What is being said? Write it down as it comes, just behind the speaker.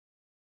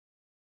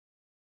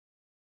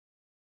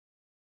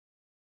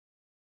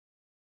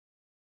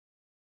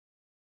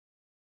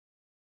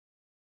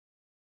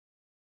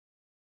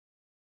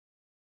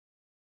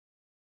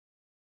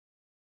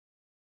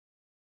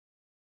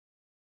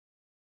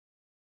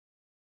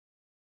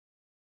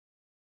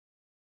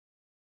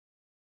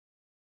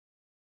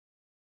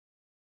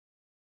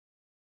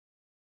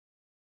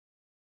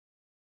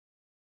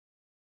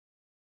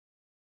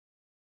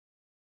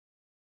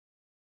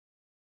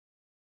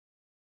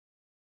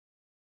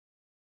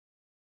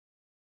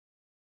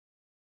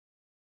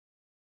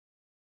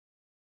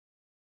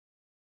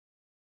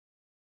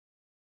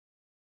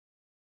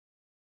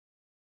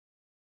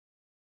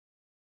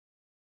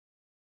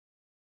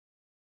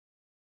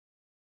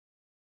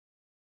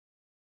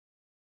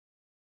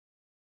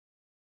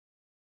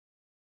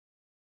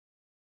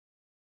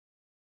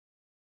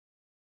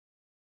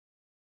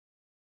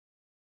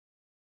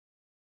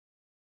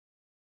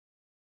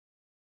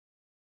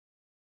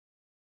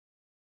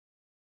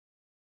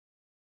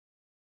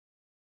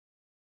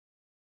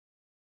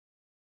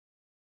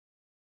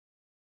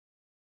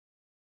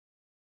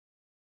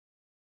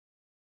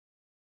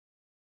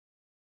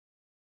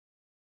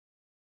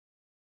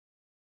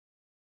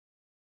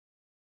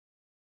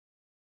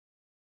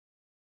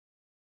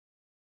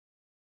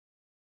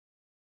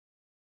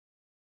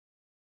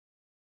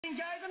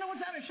Guys, I know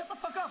what's happening. Shut the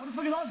fuck up. What the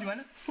fuck is wrong with you,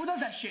 man? Who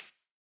does that shit?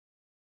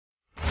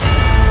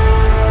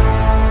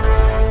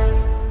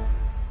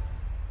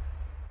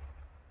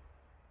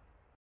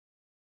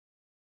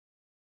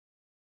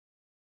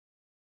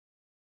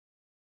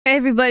 Hey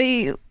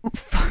everybody,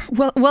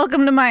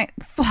 welcome to my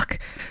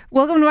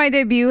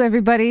debut,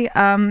 everybody.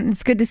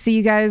 It's good to see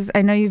you guys.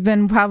 I know you've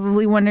been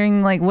probably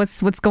wondering like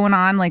what's going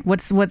on, like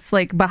what's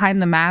like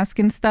behind the mask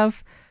and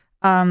stuff.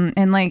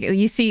 And like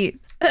you see,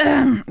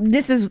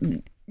 this is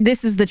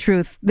the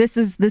truth. This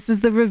is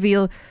the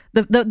reveal,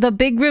 the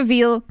big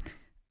reveal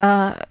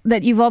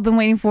that you've all been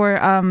waiting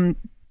for.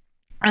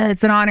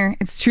 It's an honor.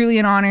 It's truly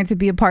an honor to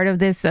be a part of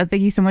this.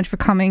 Thank you so much for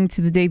coming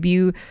to the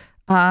debut.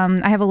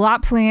 I have a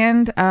lot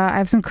planned. I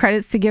have some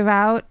credits to give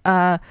out.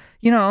 I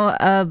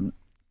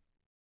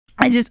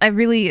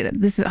really,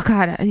 this is, oh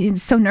God, I'm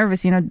so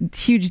nervous,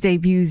 huge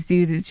debuts,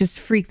 dude. It's just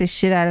freaked the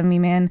shit out of me,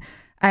 man.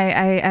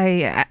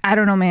 I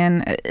don't know,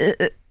 man.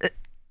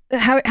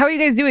 How are you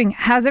guys doing?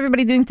 How's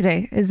everybody doing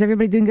today? Is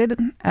everybody doing good?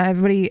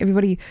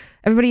 Everybody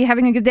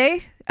having a good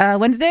day?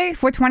 Wednesday,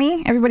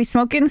 420. Everybody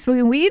smoking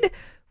weed?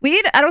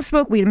 Weed? I don't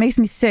smoke weed. It makes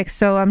me sick.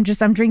 So I'm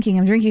drinking.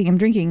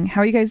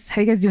 How are you guys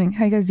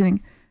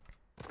doing?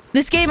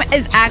 This game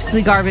is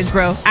actually garbage,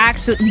 bro.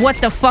 Actually, what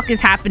the fuck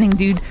is happening,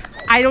 dude?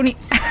 I don't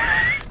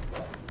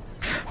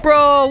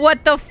Bro,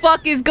 what the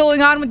fuck is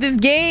going on with this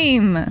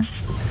game?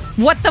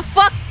 What the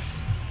fuck?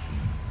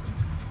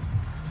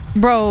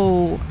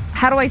 Bro,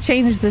 how do I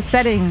change the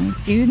settings,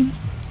 dude?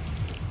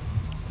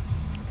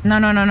 No.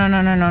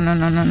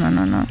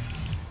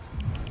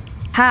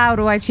 How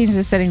do I change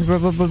the settings, bro?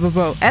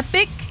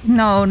 Epic?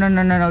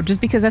 No.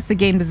 Just because that's the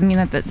game doesn't mean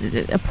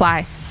that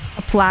apply.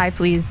 Apply,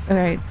 please. All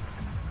right.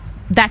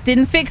 That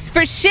didn't fix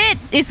for shit.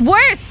 It's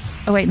worse.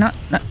 Oh wait, no.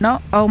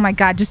 Oh my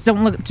God, just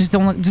don't look at the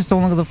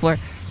floor.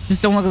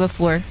 Just don't look at the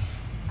floor.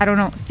 I don't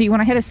know. See,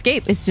 when I hit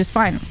escape, it's just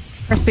fine.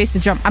 Press space to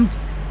jump. I'm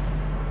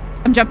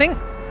jumping.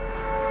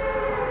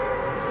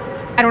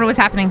 I don't know what's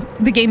happening.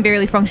 The game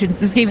barely functions.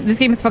 This game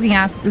is fucking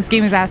ass. This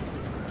game is ass.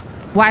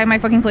 Why am I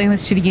fucking playing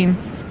this shitty game?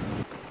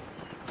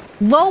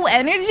 Low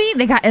energy?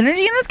 They got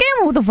energy in this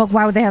game? What the fuck?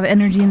 Why would they have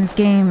energy in this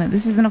game?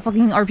 This isn't a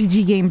fucking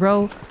RPG game,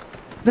 bro.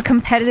 It's a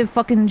competitive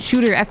fucking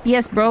shooter,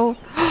 FPS, bro.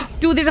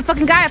 Dude, there's a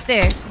fucking guy up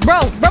there.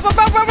 Bro.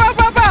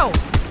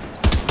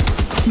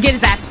 Get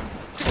his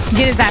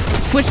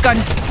ass. Switch guns.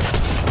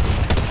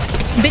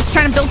 Bitch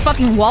trying to build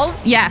fucking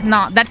walls? Yeah,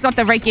 no, that's not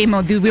the right game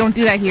mode, dude. We don't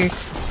do that here.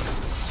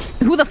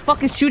 Who the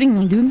fuck is shooting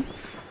me, dude?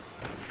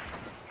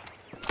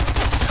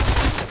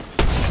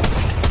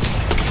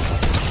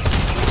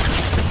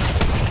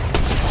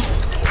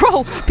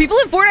 Bro, people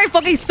in Fortnite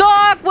fucking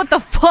suck. What the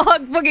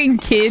fuck? Fucking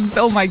kids.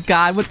 Oh my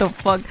God, what the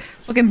fuck?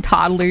 Fucking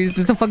toddlers.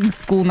 It's a fucking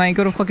school night.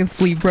 Go to fucking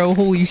sleep, bro.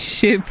 Holy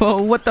shit,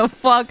 bro. What the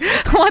fuck?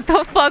 What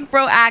the fuck,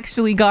 bro?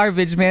 Actually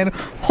garbage, man.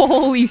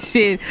 Holy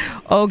shit.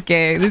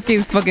 Okay, this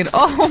game's fucking...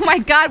 Oh my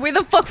God, where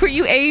the fuck were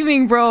you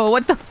aiming, bro?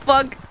 What the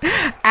fuck?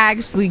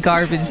 Actually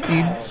garbage,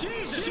 dude.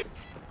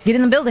 Get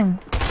in the building,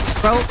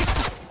 bro.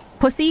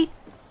 Pussy.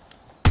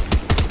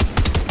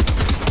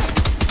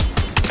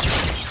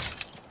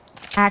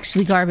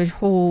 Actually garbage.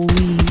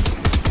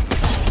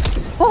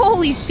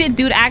 Holy shit,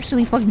 dude.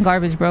 Actually fucking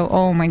garbage, bro.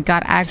 Oh my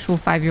God. Actual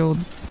 5-year-old.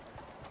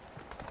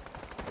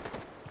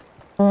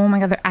 Oh my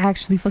God. They're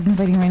actually fucking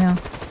fighting right now.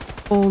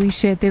 Holy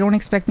shit. They don't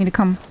expect me to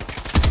come.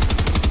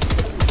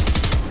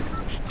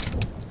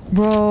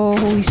 Bro,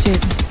 holy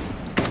shit.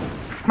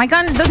 My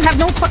gun doesn't have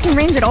no fucking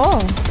range at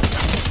all.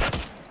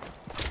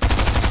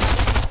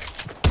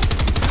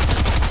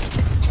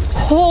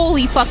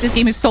 Holy fuck, this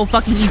game is so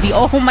fucking easy.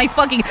 Oh my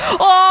fucking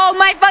God,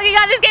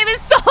 this game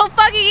is so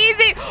fucking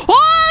easy.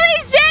 Holy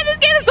shit, this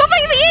game is so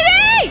fucking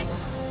easy.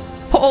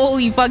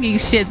 Holy fucking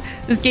shit.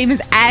 This game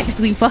is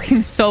actually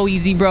fucking so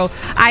easy, bro.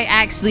 I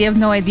actually have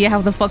no idea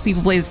how the fuck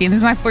people play this game. This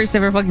is my first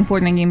ever fucking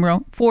Fortnite game,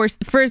 bro.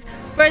 First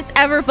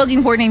ever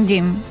fucking Fortnite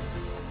game.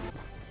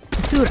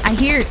 Dude, I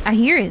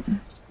hear it.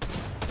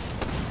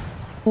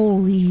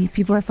 Holy,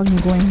 people are fucking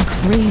going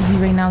crazy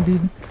right now,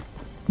 dude.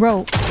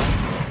 Bro.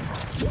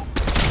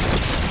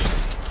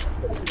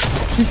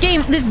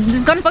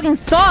 This gun fucking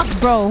sucks,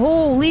 bro.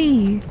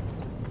 Holy.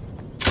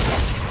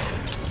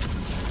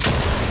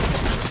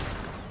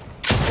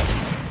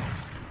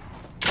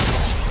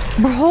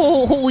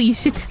 Bro, holy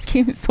shit, this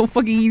game is so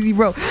fucking easy,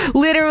 bro.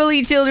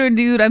 Literally children,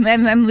 dude.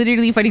 I'm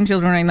literally fighting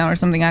children right now or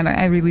something.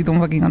 I really don't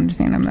fucking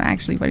understand. I'm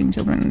actually fighting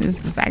children.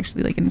 This is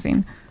actually like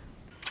insane.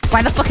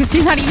 Why the fuck is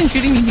he not even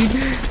shooting me, dude?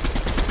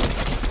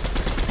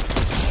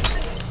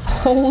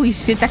 Holy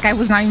shit, that guy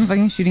was not even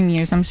fucking shooting me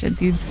or some shit,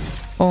 dude.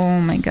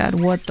 Oh my God,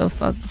 what the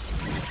fuck?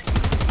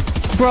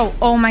 Bro,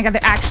 oh my God,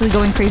 they're actually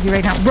going crazy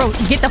right now. Bro,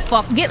 get the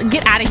fuck,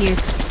 get out of here.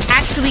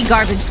 Actually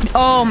garbage.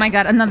 Oh my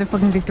God, another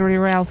fucking victory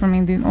royale for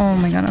me, dude. Oh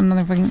my God,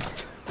 another fucking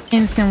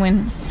instant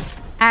win.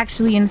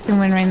 Actually instant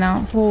win right now.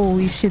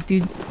 Holy shit,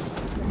 dude.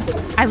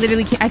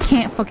 I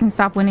can't fucking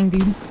stop winning,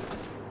 dude.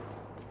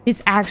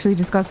 It's actually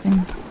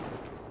disgusting.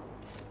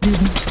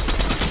 Dude.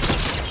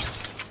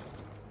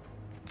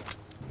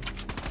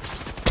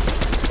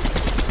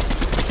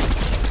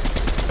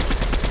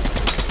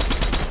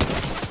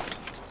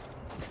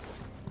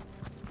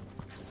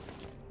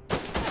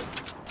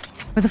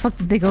 Where the fuck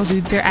did they go,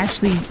 dude? They're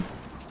actually...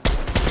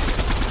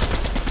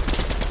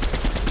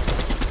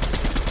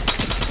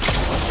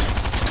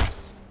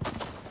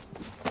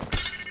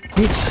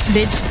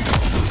 Bitch.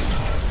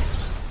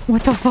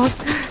 What the fuck?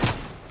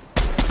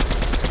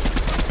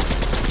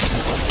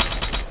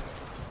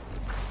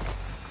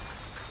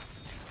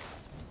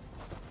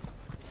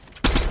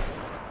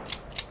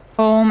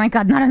 Oh my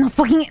god, not enough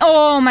fucking...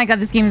 Oh my god,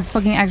 this game is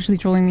fucking actually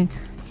trolling me.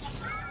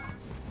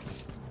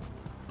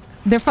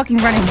 They're fucking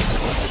running.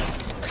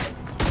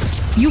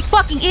 You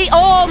fucking idiot.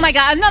 Oh my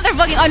god,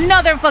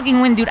 another fucking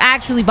win, dude.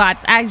 Actually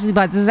bots.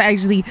 This is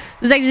actually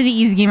the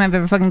easiest game I've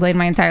ever fucking played in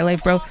my entire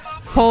life, bro.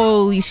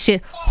 Holy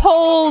shit.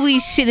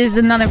 This is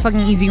another fucking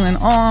easy win.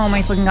 Oh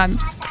my fucking god.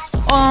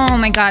 Oh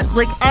my god.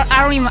 Like,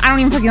 I don't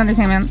even fucking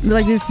understand, man.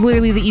 Like, this is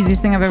literally the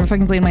easiest thing I've ever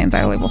fucking played in my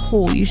entire life.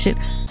 Holy shit.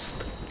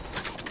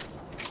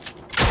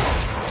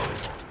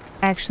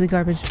 Actually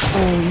garbage.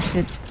 Holy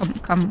shit.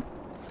 Come.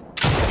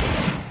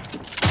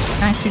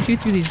 Can I shoot you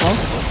through these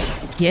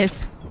walls?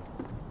 Yes.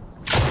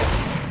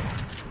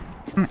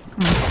 Come on.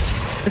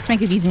 Let's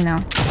make it easy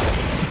now.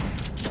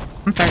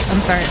 I'm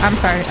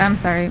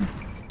sorry.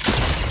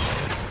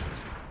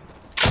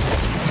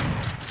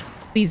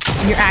 Please,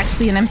 you're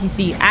actually an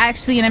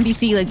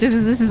NPC. Like, this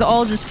is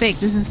all just fake.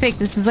 This is fake.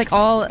 This is like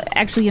all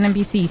actually an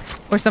NPC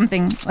or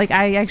something. Like,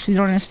 I actually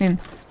don't understand.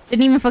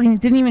 Didn't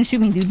even shoot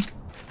me, dude.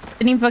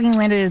 Didn't even fucking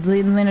land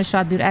a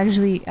shot, dude.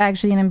 Actually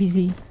an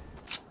NPC.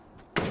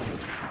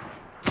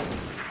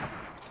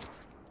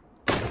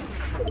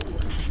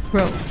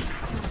 Bro.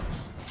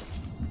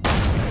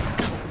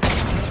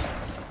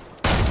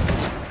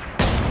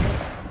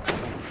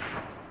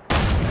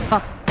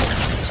 Fuck.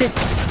 Shit.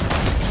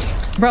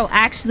 Bro,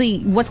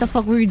 actually, what the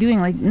fuck were you doing?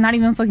 Like, not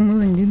even fucking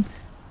moving, dude.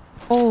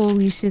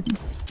 Holy shit.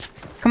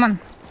 Come on.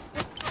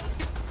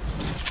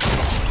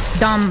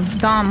 Dumb.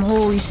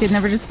 Holy shit.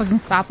 Never just fucking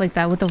stop like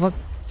that. What the fuck?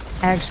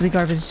 Actually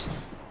garbage.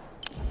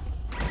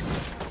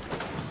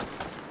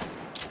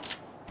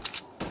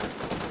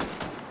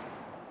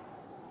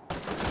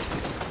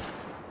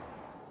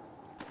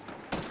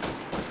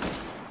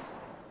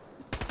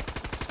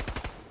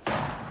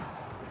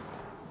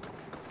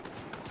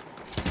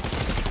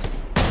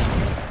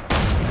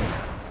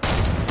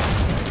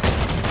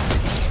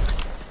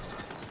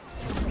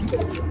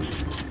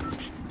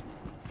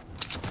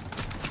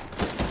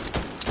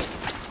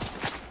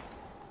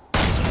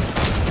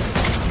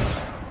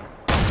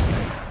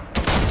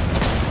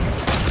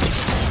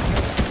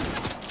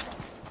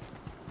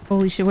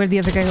 Holy shit, where'd the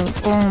other guy go?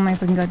 Oh my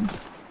fucking god.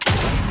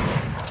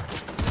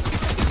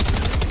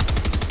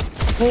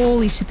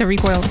 Holy shit, the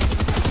recoil.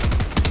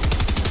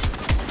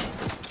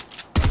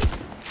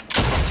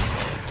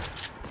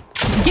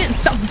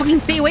 Stop,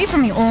 fucking stay away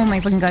from me. Oh my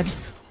fucking god.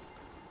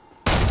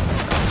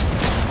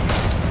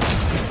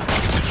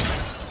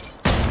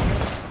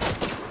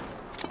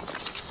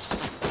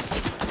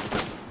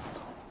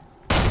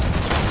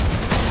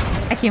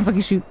 I can't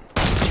fucking shoot.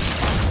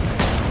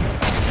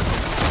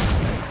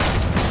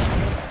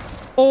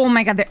 Oh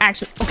my god, they're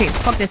actually... Okay,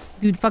 fuck this.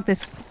 Dude, fuck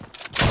this.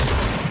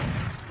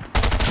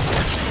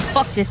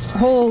 Fuck this.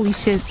 Holy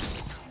shit.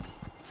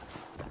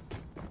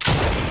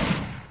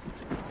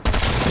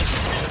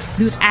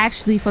 Dude,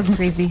 actually fucking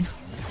crazy.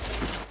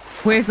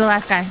 Where's the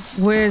last guy?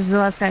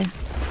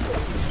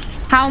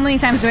 How many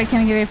times do I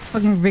can't get a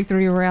fucking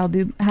victory royale,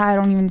 dude? I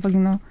don't even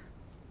fucking know.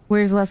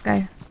 Where's the last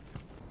guy?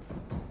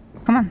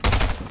 Come on.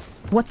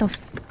 What the f...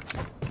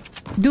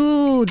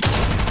 Dude!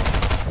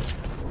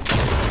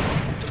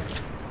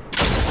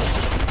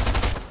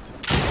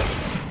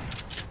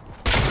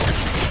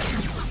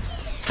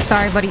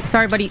 Sorry,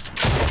 buddy.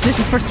 This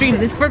is for stream.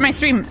 This is for my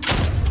stream.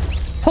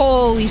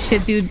 Holy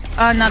shit, dude.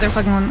 Another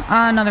fucking one.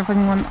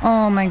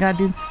 Oh my god,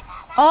 dude.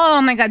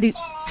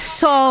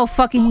 So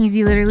fucking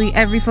easy, literally.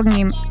 Every fucking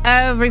game,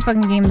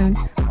 dude.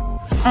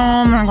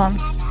 Oh my god.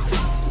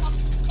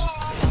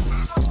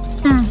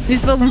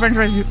 These fucking french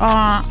fries, dude.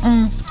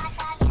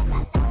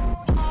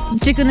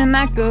 Chicken and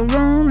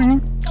macaroni.